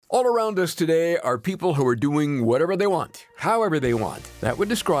All around us today are people who are doing whatever they want, however they want. That would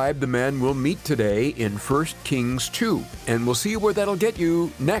describe the man we'll meet today in 1 Kings 2. And we'll see where that'll get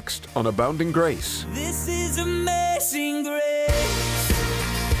you next on Abounding Grace. This is amazing grace.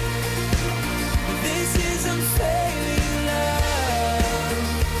 This is unfailing love.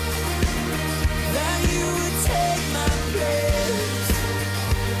 That you would take my place.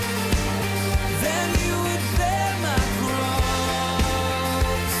 That you would bear my cross.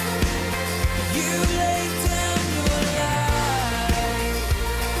 You laid down your life.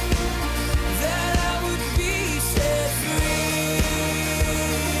 That I would be set free.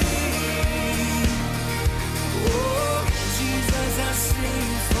 Oh, Jesus, I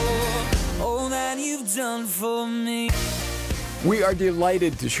sing for all that you've done for me. We are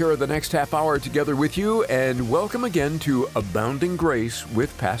delighted to share the next half hour together with you, and welcome again to Abounding Grace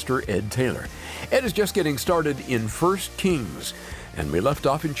with Pastor Ed Taylor. Ed is just getting started in 1 Kings, and we left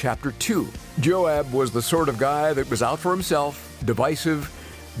off in chapter 2. Joab was the sort of guy that was out for himself, divisive,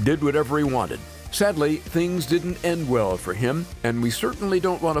 did whatever he wanted. Sadly, things didn't end well for him, and we certainly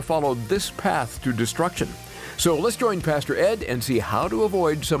don't want to follow this path to destruction. So let's join Pastor Ed and see how to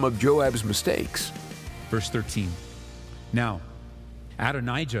avoid some of Joab's mistakes. Verse 13. Now,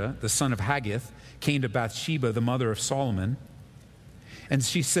 Adonijah, the son of Haggith, came to Bathsheba, the mother of Solomon, and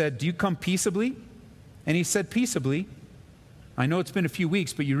she said, "Do you come peaceably?" And he said, "Peaceably." I know it's been a few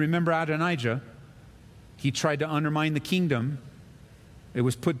weeks, but you remember Adonijah. He tried to undermine the kingdom. It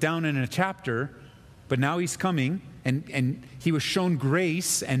was put down in a chapter, but now he's coming, and he was shown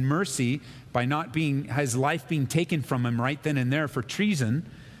grace and mercy by not being, his life being taken from him right then and there for treason.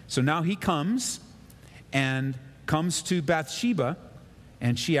 So now he comes to Bathsheba,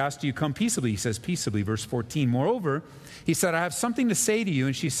 and she asked, "Do you come peaceably?" He says, "Peaceably." Verse 14. Moreover, he said, "I have something to say to you."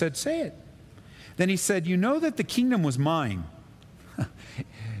 And she said, "Say it." Then he said, "You know that the kingdom was mine."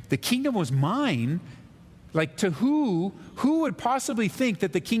 The kingdom was mine? Like, to who? Who would possibly think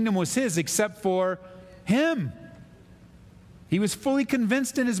that the kingdom was his except for him? He was fully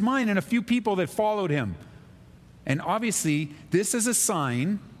convinced in his mind, and a few people that followed him. And obviously, this is a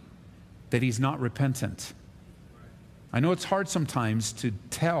sign that he's not repentant. I know it's hard sometimes to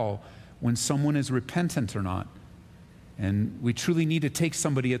tell when someone is repentant or not. And we truly need to take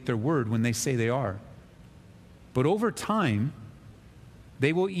somebody at their word when they say they are. But over time,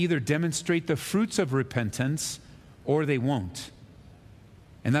 they will either demonstrate the fruits of repentance or they won't.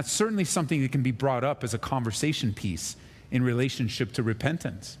 And that's certainly something that can be brought up as a conversation piece in relationship to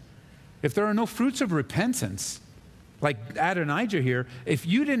repentance. If there are no fruits of repentance, like Adonijah here, if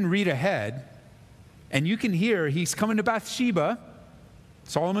you didn't read ahead, and you can hear he's coming to Bathsheba,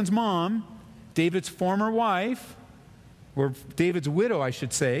 Solomon's mom, David's former wife, or David's widow, I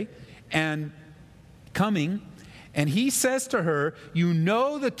should say, and coming, and he says to her, "You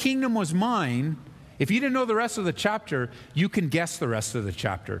know the kingdom was mine." If you didn't know the rest of the chapter, you can guess the rest of the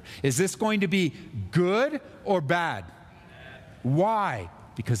chapter. Is this going to be good or bad? Why?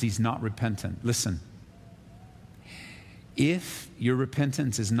 Because he's not repentant. Listen, if your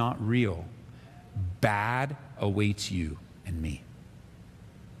repentance is not real, bad awaits you and me.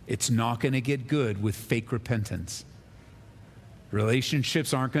 It's not going to get good with fake repentance.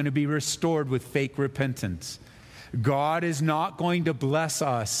 Relationships aren't going to be restored with fake repentance. God is not going to bless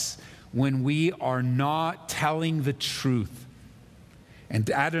us when we are not telling the truth. And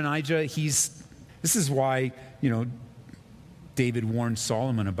Adonijah, this is why, David warned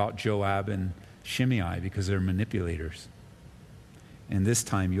Solomon about Joab and Shimei, because they're manipulators. And this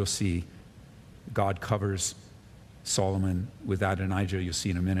time you'll see God covers Solomon with Adonijah. You'll see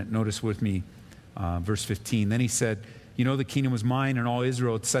in a minute. Notice with me, verse 15. Then he said, "You know the kingdom was mine, and all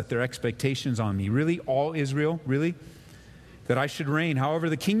Israel had set their expectations on me." Really? All Israel? Really? That I should reign. However,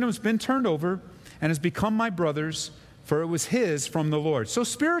 the kingdom's been turned over and has become my brother's, for it was his from the Lord. So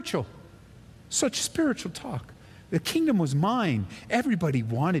spiritual. Such spiritual talk. The kingdom was mine. Everybody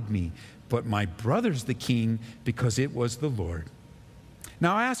wanted me. But my brother's the king because it was the Lord.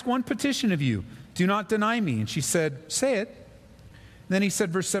 Now I ask one petition of you. Do not deny me. And she said, "Say it." And then he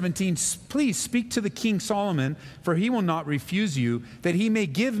said, verse 17, "Please speak to the king Solomon, for he will not refuse you, that he may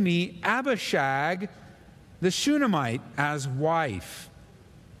give me Abishag the Shunammite as wife."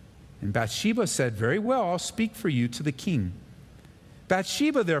 And Bathsheba said, "Very well, I'll speak for you to the king."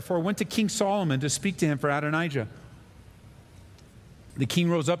 Bathsheba therefore went to King Solomon to speak to him for Adonijah. The king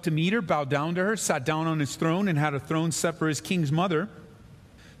rose up to meet her, bowed down to her, sat down on his throne, and had a throne set for his king's mother.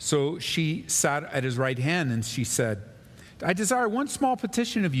 So she sat at his right hand, and she said, "I desire one small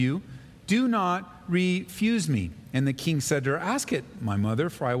petition of you. Do not refuse me." And the king said to her, "Ask it, my mother,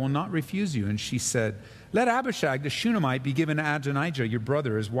 for I will not refuse you." And she said, Let Abishag the Shunammite be given to Adonijah, your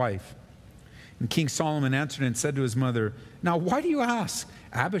brother, as wife. And King Solomon answered and said to his mother, now why do you ask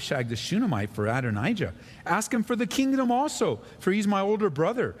Abishag the Shunammite for Adonijah? Ask him for the kingdom also, for he's my older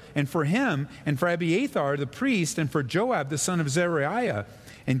brother, and for him, and for Abiathar the priest, and for Joab the son of Zeruiah.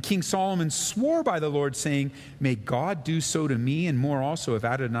 And King Solomon swore by the Lord, saying, may God do so to me, and more also, if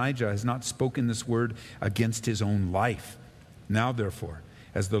Adonijah has not spoken this word against his own life. Now therefore,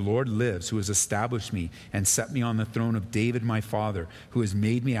 as the Lord lives, who has established me and set me on the throne of David my father, who has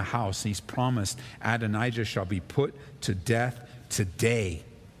made me a house, and he's promised Adonijah shall be put to death today.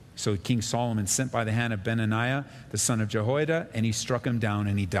 So King Solomon sent by the hand of Benaiah, the son of Jehoiada, and he struck him down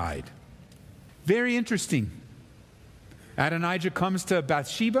and he died. Very interesting. Adonijah comes to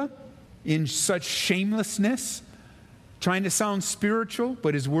Bathsheba in such shamelessness, trying to sound spiritual,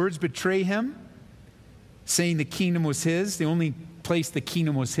 but his words betray him, saying the kingdom was his. The only place the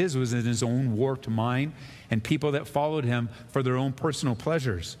kingdom was his was in his own warped mind and people that followed him for their own personal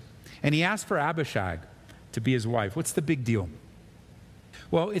pleasures. And he asked for Abishag to be his wife. What's the big deal?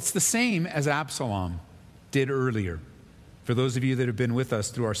 Well, it's the same as Absalom did earlier. For those of you that have been with us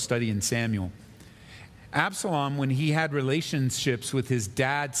through our study in Samuel, Absalom, when he had relationships with his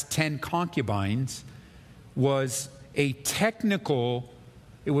dad's 10 concubines, was a technical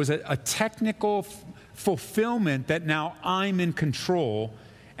fulfillment that now I'm in control,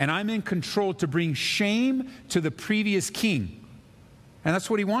 and I'm in control to bring shame to the previous king. And that's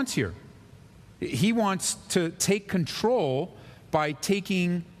what he wants here. He wants to take control by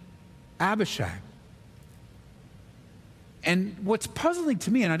taking Abishag. And what's puzzling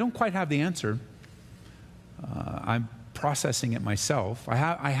to me, and I don't quite have the answer, I'm processing it myself. I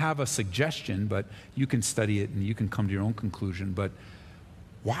have a suggestion, but you can study it and you can come to your own conclusion. But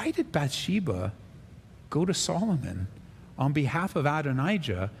why did Bathsheba go to Solomon on behalf of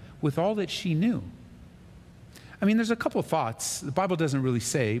Adonijah with all that she knew? I mean, there's a couple of thoughts. The Bible doesn't really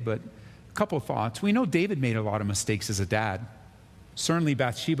say, but a couple of thoughts. We know David made a lot of mistakes as a dad. Certainly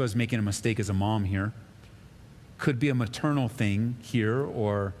Bathsheba is making a mistake as a mom here. Could be a maternal thing here,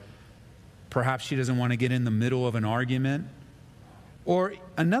 or perhaps she doesn't want to get in the middle of an argument. Or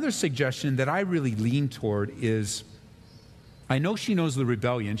another suggestion that I really lean toward is, I know she knows the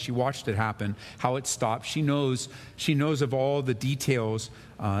rebellion. She watched it happen, how it stopped. She knows of all the details,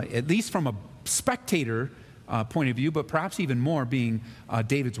 at least from a spectator point of view, but perhaps even more being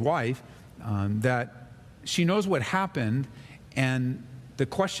David's wife, that she knows what happened. And the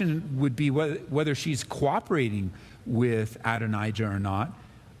question would be whether she's cooperating with Adonijah or not.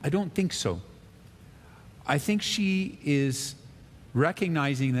 I don't think so. I think she is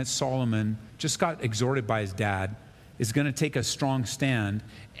recognizing that Solomon just got exhorted by his dad, is going to take a strong stand,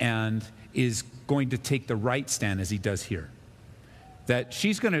 and is going to take the right stand as he does here. That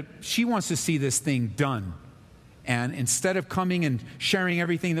she wants to see this thing done. And instead of coming and sharing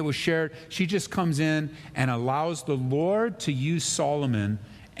everything that was shared, she just comes in and allows the Lord to use Solomon,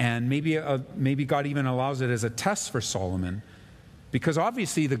 and maybe God even allows it as a test for Solomon. Because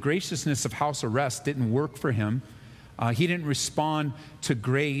obviously the graciousness of house arrest didn't work for him. He didn't respond to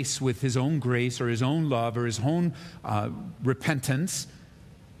grace with his own grace or his own love or his own repentance.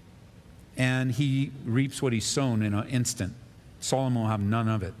 And he reaps what he's sown in an instant. Solomon will have none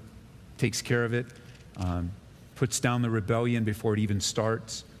of it. Takes care of it. Puts down the rebellion before it even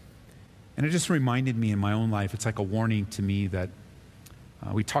starts. And it just reminded me in my own life, it's like a warning to me that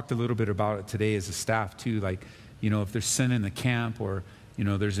we talked a little bit about it today as a staff too, like, if there's sin in the camp, or,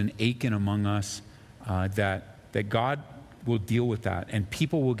 there's an Achan among us, that God will deal with that, and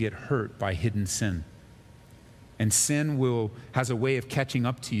people will get hurt by hidden sin. And sin has a way of catching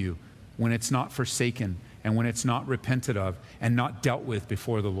up to you when it's not forsaken and when it's not repented of and not dealt with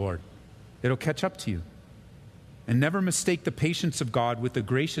before the Lord. It'll catch up to you. And never mistake the patience of God with the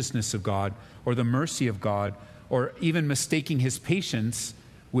graciousness of God or the mercy of God, or even mistaking his patience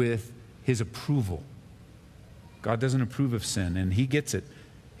with his approval. God doesn't approve of sin, and he gets it.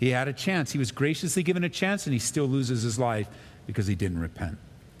 He had a chance. He was graciously given a chance, and he still loses his life because he didn't repent.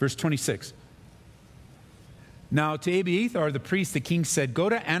 Verse 26. Now to Abiathar the priest, the king said, go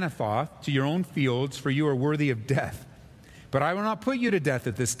to Anathoth, to your own fields, for you are worthy of death. But I will not put you to death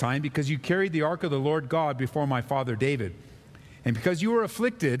at this time, because you carried the ark of the Lord God before my father David. And because you were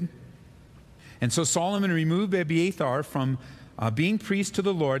afflicted. And so Solomon removed Abiathar from being priest to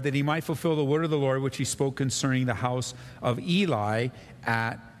the Lord, that he might fulfill the word of the Lord, which he spoke concerning the house of Eli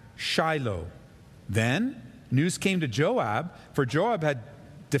at Shiloh. Then news came to Joab, for Joab had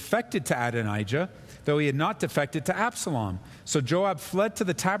defected to Adonijah, though he had not defected to Absalom. So Joab fled to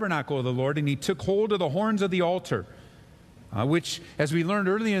the tabernacle of the Lord, and he took hold of the horns of the altar. which, as we learned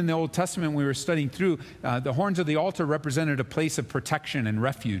earlier in the Old Testament, we were studying through, the horns of the altar represented a place of protection and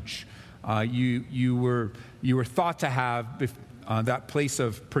refuge. You were thought to have that place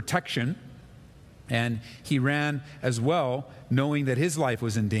of protection, and he ran as well, knowing that his life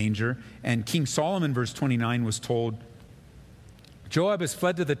was in danger. And King Solomon, verse 29, was told, Joab has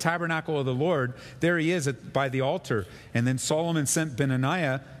fled to the tabernacle of the Lord. There he is by the altar. And then Solomon sent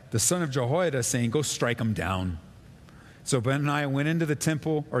Benaiah, the son of Jehoiada, saying, go strike him down. So Benaiah went into the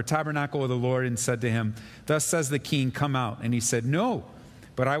temple or tabernacle of the Lord and said to him, thus says the king, come out. And he said, no,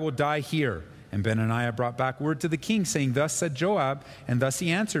 but I will die here. And Benaiah brought back word to the king, saying, thus said Joab, and thus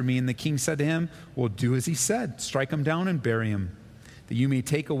he answered me. And the king said to him, well, do as he said, strike him down and bury him, that you may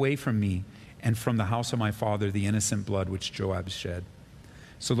take away from me and from the house of my father the innocent blood which Joab shed.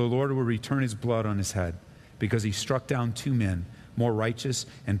 So the Lord will return his blood on his head, because he struck down 2 men, more righteous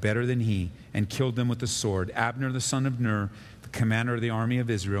and better than he, and killed them with the sword, Abner the son of Ner, the commander of the army of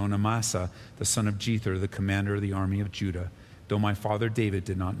Israel, and Amasa the son of Jether, the commander of the army of Judah, though my father David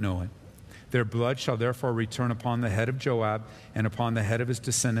did not know it. Their blood shall therefore return upon the head of Joab and upon the head of his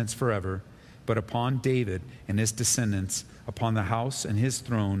descendants forever, but upon David and his descendants, upon the house and his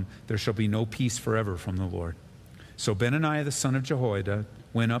throne, there shall be no peace forever from the Lord. So Benaiah the son of Jehoiada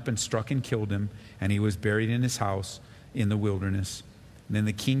went up and struck and killed him, and he was buried in his house in the wilderness. And then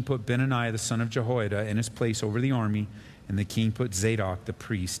the king put Benaiah the son of Jehoiada in his place over the army, and the king put Zadok the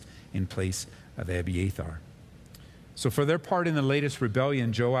priest in place of Abiathar. So for their part in the latest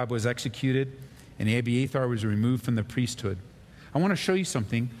rebellion, Joab was executed, and Abiathar was removed from the priesthood. I want to show you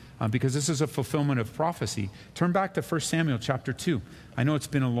something, because this is a fulfillment of prophecy. Turn back to 1 Samuel chapter 2. I know it's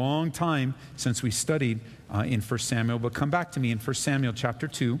been a long time since we studied in 1 Samuel, but come back to me in 1 Samuel chapter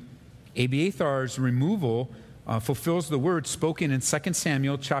 2. Abiathar's removal fulfills the word spoken in 2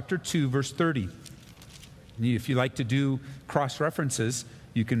 Samuel chapter 2, verse 30. If you like to do cross-references,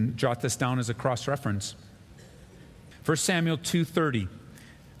 you can jot this down as a cross-reference. 1 Samuel 2:30.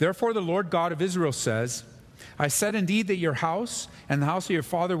 Therefore the Lord God of Israel says, I said indeed that your house and the house of your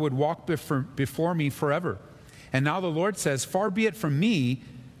father would walk before me forever. And now the Lord says, far be it from me,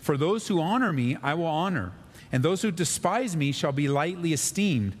 for those who honor me I will honor, and those who despise me shall be lightly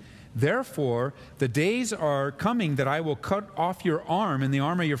esteemed. Therefore, the days are coming that I will cut off your arm and the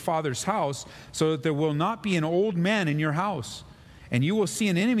arm of your father's house, so that there will not be an old man in your house. And you will see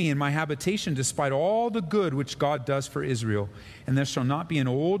an enemy in my habitation, despite all the good which God does for Israel. And there shall not be an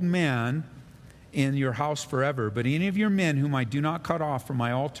old man in your house forever, but any of your men whom I do not cut off from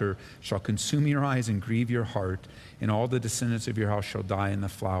my altar shall consume your eyes and grieve your heart, and all the descendants of your house shall die in the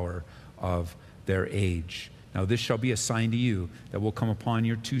flower of their age. Now this shall be a sign to you that will come upon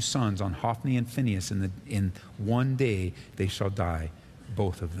your 2 sons, on Hophni and Phinehas, in one day they shall die,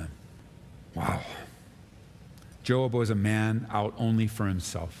 both of them. Wow. Joab was a man out only for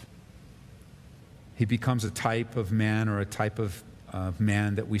himself. He becomes a type of man, or a type of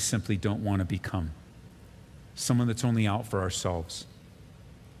man that we simply don't want to become. Someone that's only out for ourselves.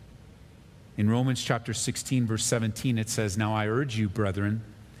 In Romans chapter 16, verse 17, it says, now I urge you, brethren,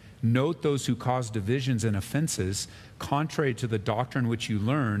 note those who cause divisions and offenses, contrary to the doctrine which you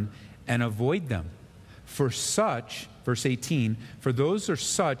learn, and avoid them. For such, verse 18, for those are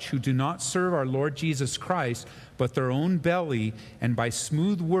such who do not serve our Lord Jesus Christ, but their own belly, and by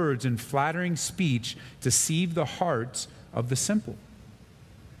smooth words and flattering speech deceive the hearts of the simple.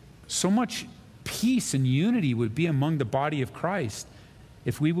 So much peace and unity would be among the body of Christ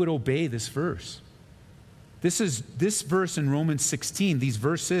if we would obey this verse. This verse in Romans 16, these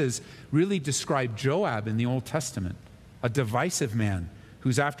verses really describe Joab in the Old Testament, a divisive man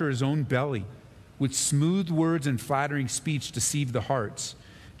who's after his own belly, with smooth words and flattering speech deceive the hearts.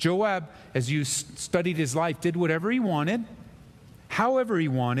 Joab, as you studied his life, did whatever he wanted, however he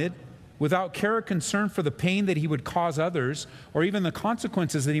wanted, without care or concern for the pain that he would cause others, or even the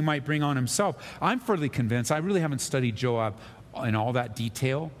consequences that he might bring on himself. I'm fully convinced, I really haven't studied Joab in all that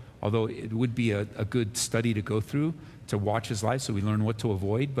detail, although it would be a good study to go through, to watch his life so we learn what to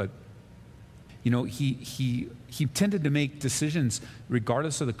avoid. But, you know, he tended to make decisions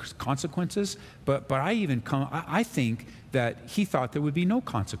regardless of the consequences, but I think that he thought there would be no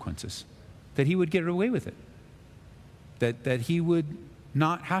consequences, that he would get away with it, that he would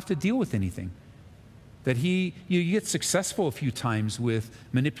not have to deal with anything, that you get successful a few times with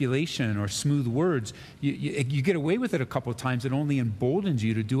manipulation or smooth words. You get away with it a couple of times, it only emboldens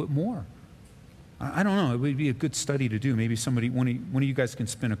you to do it more. I don't know, it would be a good study to do. Maybe one of you guys can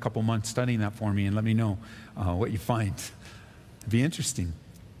spend a couple months studying that for me and let me know what you find. It'd be interesting.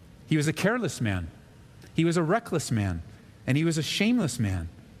 He was a careless man. He was a reckless man. And he was a shameless man.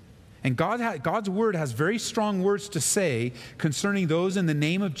 And God's word has very strong words to say concerning those in the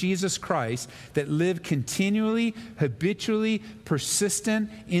name of Jesus Christ that live continually, habitually, persistent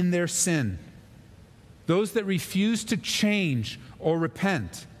in their sin. Those that refuse to change or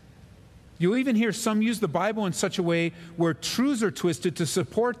repent. You'll even hear some use the Bible in such a way where truths are twisted to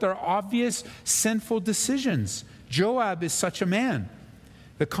support their obvious sinful decisions. Joab is such a man.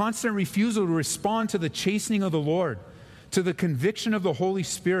 The constant refusal to respond to the chastening of the Lord, to the conviction of the Holy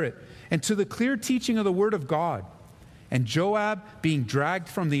Spirit, and to the clear teaching of the Word of God. And Joab being dragged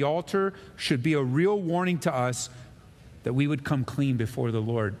from the altar should be a real warning to us that we would come clean before the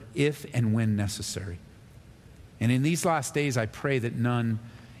Lord if and when necessary. And in these last days, I pray that none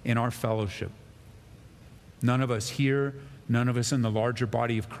in our fellowship, none of us here, none of us in the larger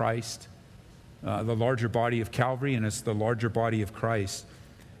body of Christ, the larger body of Calvary, and it's the larger body of Christ,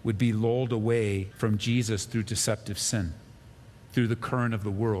 would be lulled away from Jesus through deceptive sin, through the current of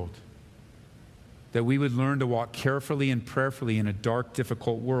the world. That we would learn to walk carefully and prayerfully in a dark,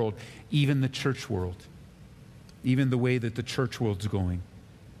 difficult world, even the church world, even the way that the church world's going.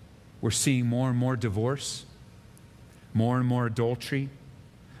 We're seeing more and more divorce, more and more adultery,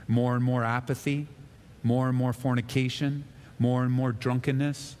 more and more apathy, more and more fornication, more and more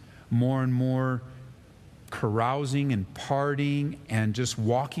drunkenness, more and more carousing and partying and just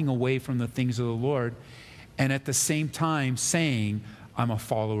walking away from the things of the Lord, and at the same time saying, I'm a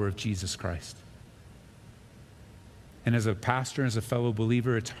follower of Jesus Christ. And as a pastor, as a fellow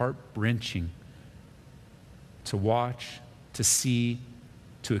believer, it's heart-wrenching to watch, to see,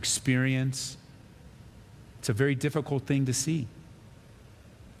 to experience. It's a very difficult thing to see.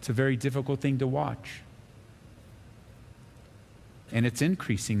 It's a very difficult thing to watch. And it's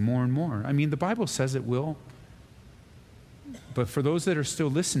increasing more and more. I mean, the Bible says it will. But for those that are still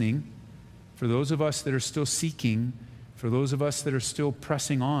listening, for those of us that are still seeking, for those of us that are still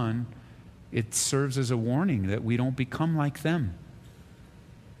pressing on, it serves as a warning that we don't become like them.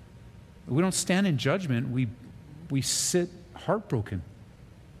 We don't stand in judgment. We sit heartbroken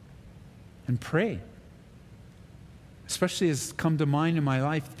and pray. Especially as come to mind in my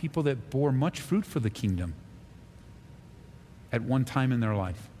life, people that bore much fruit for the kingdom at one time in their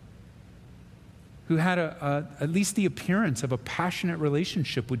life, who had at least the appearance of a passionate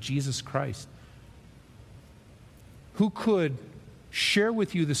relationship with Jesus Christ, who could share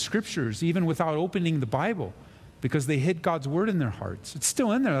with you the scriptures even without opening the Bible because they hid God's word in their hearts. It's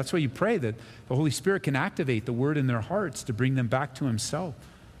still in there. That's why you pray that the Holy Spirit can activate the word in their hearts to bring them back to himself.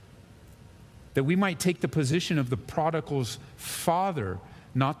 That we might take the position of the prodigal's father,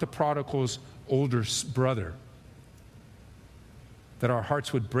 not the prodigal's older brother. That our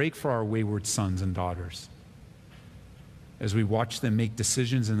hearts would break for our wayward sons and daughters as we watch them make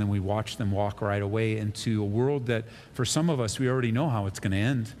decisions and then we watch them walk right away into a world that for some of us, we already know how it's going to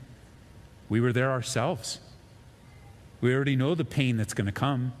end. We were there ourselves. We already know the pain that's going to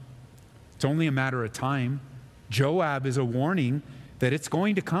come. It's only a matter of time. Joab is a warning that it's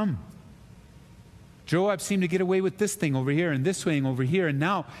going to come. Joab seemed to get away with this thing over here and this thing over here, and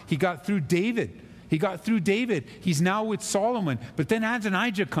now he got through David. He's now with Solomon. But then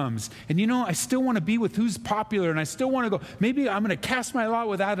Adonijah comes. And I still want to be with who's popular, and I still want to go, maybe I'm going to cast my lot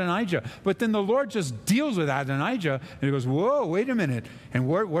with Adonijah. But then the Lord just deals with Adonijah, and he goes, whoa, wait a minute. And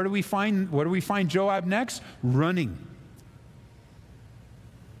where do we find Joab next? Running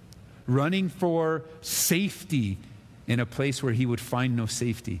for safety in a place where he would find no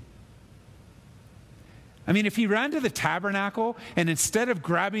safety. I mean, if he ran to the tabernacle and instead of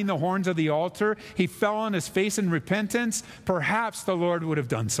grabbing the horns of the altar, he fell on his face in repentance, perhaps the Lord would have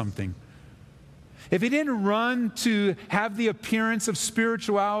done something. If he didn't run to have the appearance of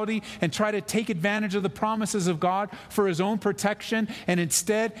spirituality and try to take advantage of the promises of God for his own protection, and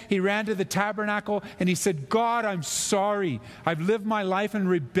instead he ran to the tabernacle and he said, God, I'm sorry. I've lived my life in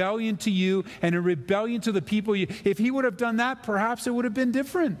rebellion to you and in rebellion to the people. If he would have done that, perhaps it would have been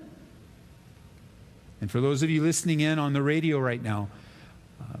different. And for those of you listening in on the radio right now,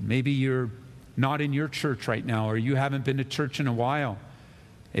 maybe you're not in your church right now, or you haven't been to church in a while.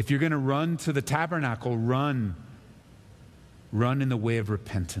 If you're going to run to the tabernacle, run in the way of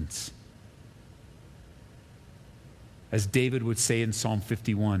repentance. As David would say in Psalm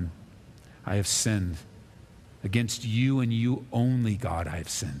 51, I have sinned. Against you and you only, God, I have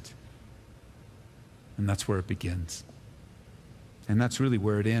sinned. And that's where it begins. And that's really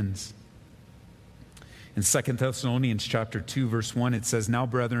where it ends. In 2 Thessalonians chapter 2, verse 1, it says, Now,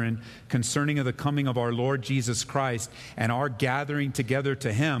 brethren, concerning of the coming of our Lord Jesus Christ and our gathering together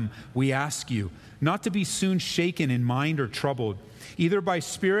to him, we ask you not to be soon shaken in mind or troubled, either by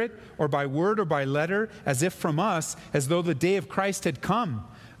spirit or by word or by letter, as if from us, as though the day of Christ had come.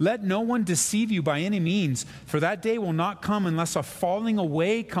 Let no one deceive you by any means, for that day will not come unless a falling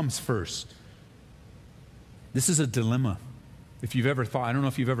away comes first. This is a dilemma. If you've ever thought, I don't know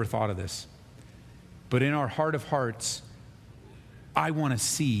if you've ever thought of this, but in our heart of hearts, I want to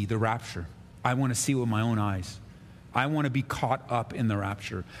see the rapture. I want to see it with my own eyes. I want to be caught up in the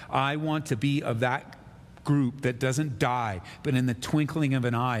rapture. I want to be of that group that doesn't die, but in the twinkling of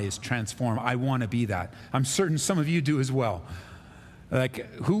an eye is transformed. I want to be that. I'm certain some of you do as well.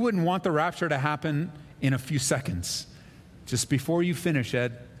 Like, who wouldn't want the rapture to happen in a few seconds? Just before you finish,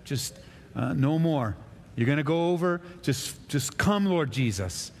 Ed, just no more. You're going to go over, just come, Lord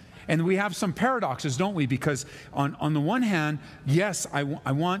Jesus. And we have some paradoxes, don't we? Because on the one hand, yes, I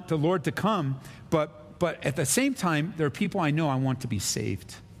want the Lord to come, but at the same time, there are people I know I want to be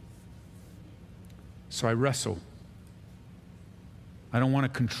saved. So I wrestle. I don't want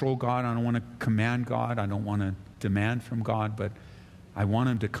to control God. I don't want to command God. I don't want to demand from God, but I want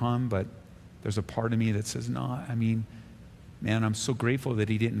him to come. But there's a part of me that says, no, I mean, man, I'm so grateful that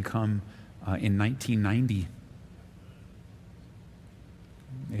he didn't come in 1990.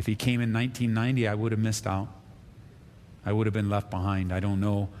 If he came in 1990, I would have missed out. I would have been left behind. I don't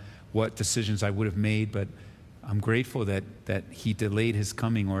know what decisions I would have made, but I'm grateful that he delayed his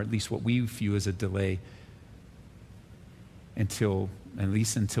coming, or at least what we view as a delay, until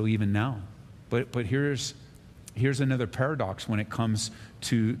even now. But here's another paradox when it comes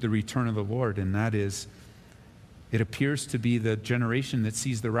to the return of the Lord, and that is, it appears to be the generation that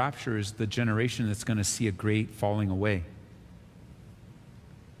sees the rapture is the generation that's going to see a great falling away.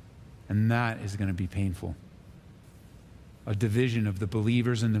 And that is going to be painful. A division of the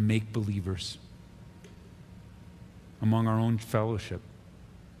believers and the make-believers among our own fellowship.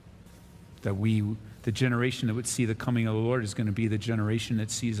 That the generation that would see the coming of the Lord is going to be the generation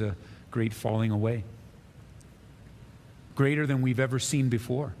that sees a great falling away. Greater than we've ever seen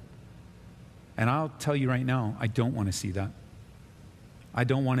before. And I'll tell you right now, I don't want to see that. I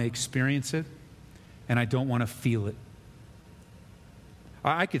don't want to experience it, and I don't want to feel it.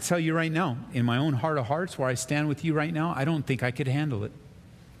 I could tell you right now, in my own heart of hearts, where I stand with you right now, I don't think I could handle it.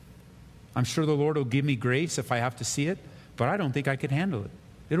 I'm sure the Lord will give me grace if I have to see it, but I don't think I could handle it.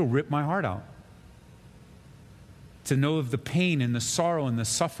 It'll rip my heart out. To know of the pain and the sorrow and the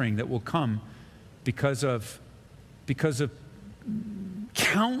suffering that will come because of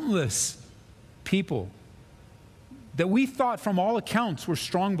countless people that we thought from all accounts were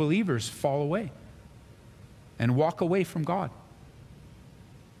strong believers fall away and walk away from God.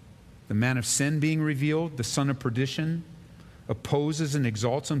 The man of sin being revealed, the son of perdition, opposes and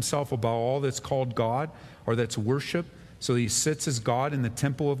exalts himself above all that's called God or that's worship. So he sits as God in the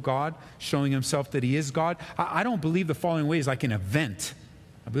temple of God, showing himself that he is God. I don't believe the falling away is like an event.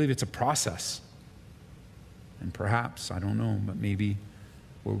 I believe it's a process. And perhaps, I don't know, but maybe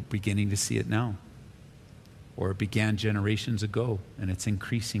we're beginning to see it now. Or it began generations ago, and it's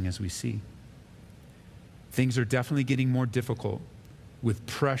increasing as we see. Things are definitely getting more difficult with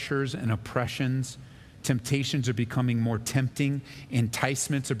pressures and oppressions. Temptations are becoming more tempting.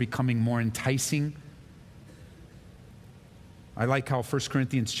 Enticements are becoming more enticing. I like how 1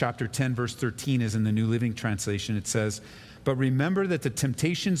 Corinthians chapter 10, verse 13 is in the New Living Translation. It says, "But remember that the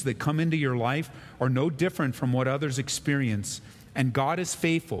temptations that come into your life are no different from what others experience. And God is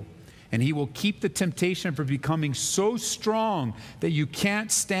faithful, and he will keep the temptation from becoming so strong that you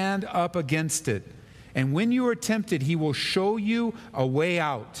can't stand up against it. And when you are tempted, he will show you a way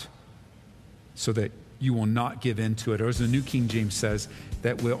out so that you will not give in to it." Or as the New King James says,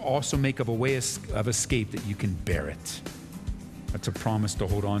 that will also make up a way of escape that you can bear it. That's a promise to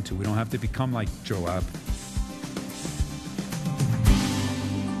hold on to. We don't have to become like Joab.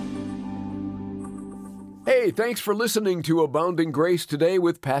 Hey, thanks for listening to Abounding Grace today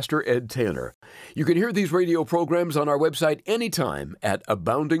with Pastor Ed Taylor. You can hear these radio programs on our website anytime at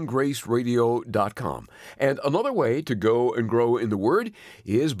aboundinggraceradio.com. And another way to go and grow in the Word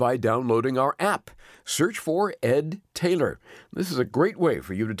is by downloading our app. Search for Ed Taylor. This is a great way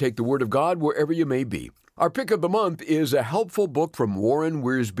for you to take the Word of God wherever you may be. Our pick of the month is a helpful book from Warren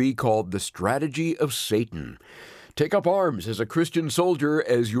Wiersbe called The Strategy of Satan. Take up arms as a Christian soldier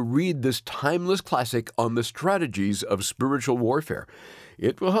as you read this timeless classic on the strategies of spiritual warfare.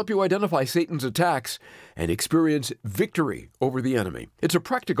 It will help you identify Satan's attacks and experience victory over the enemy. It's a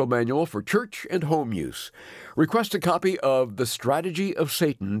practical manual for church and home use. Request a copy of The Strategy of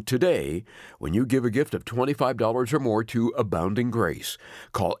Satan today when you give a gift of $25 or more to Abounding Grace.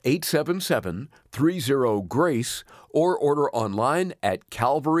 Call 877-30-GRACE or order online at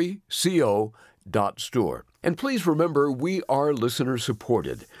calvaryco.store. And please remember, we are listener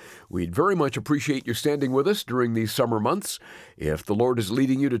supported. We'd very much appreciate you standing with us during these summer months. If the Lord is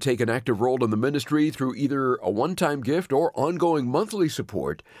leading you to take an active role in the ministry through either a one-time gift or ongoing monthly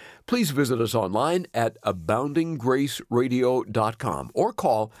support, please visit us online at aboundinggraceradio.com or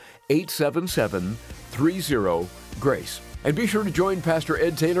call 877-30-GRACE. And be sure to join Pastor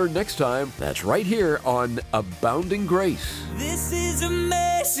Ed Taylor next time. That's right here on Abounding Grace. This is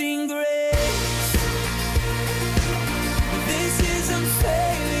amazing grace. This is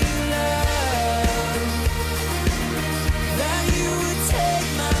unfailing love. That you would take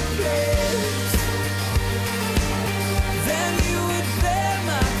my place. That you would bear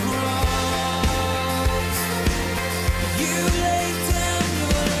my cross. You laid down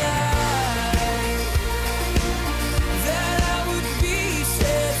your life. That I would be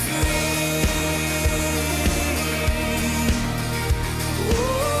set free.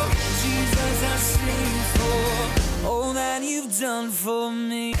 Oh, Jesus, I sing for all that you've done for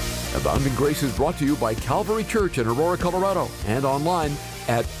me. Abounding Grace is brought to you by Calvary Church in Aurora, Colorado, and online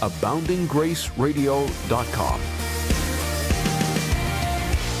at aboundinggraceradio.com.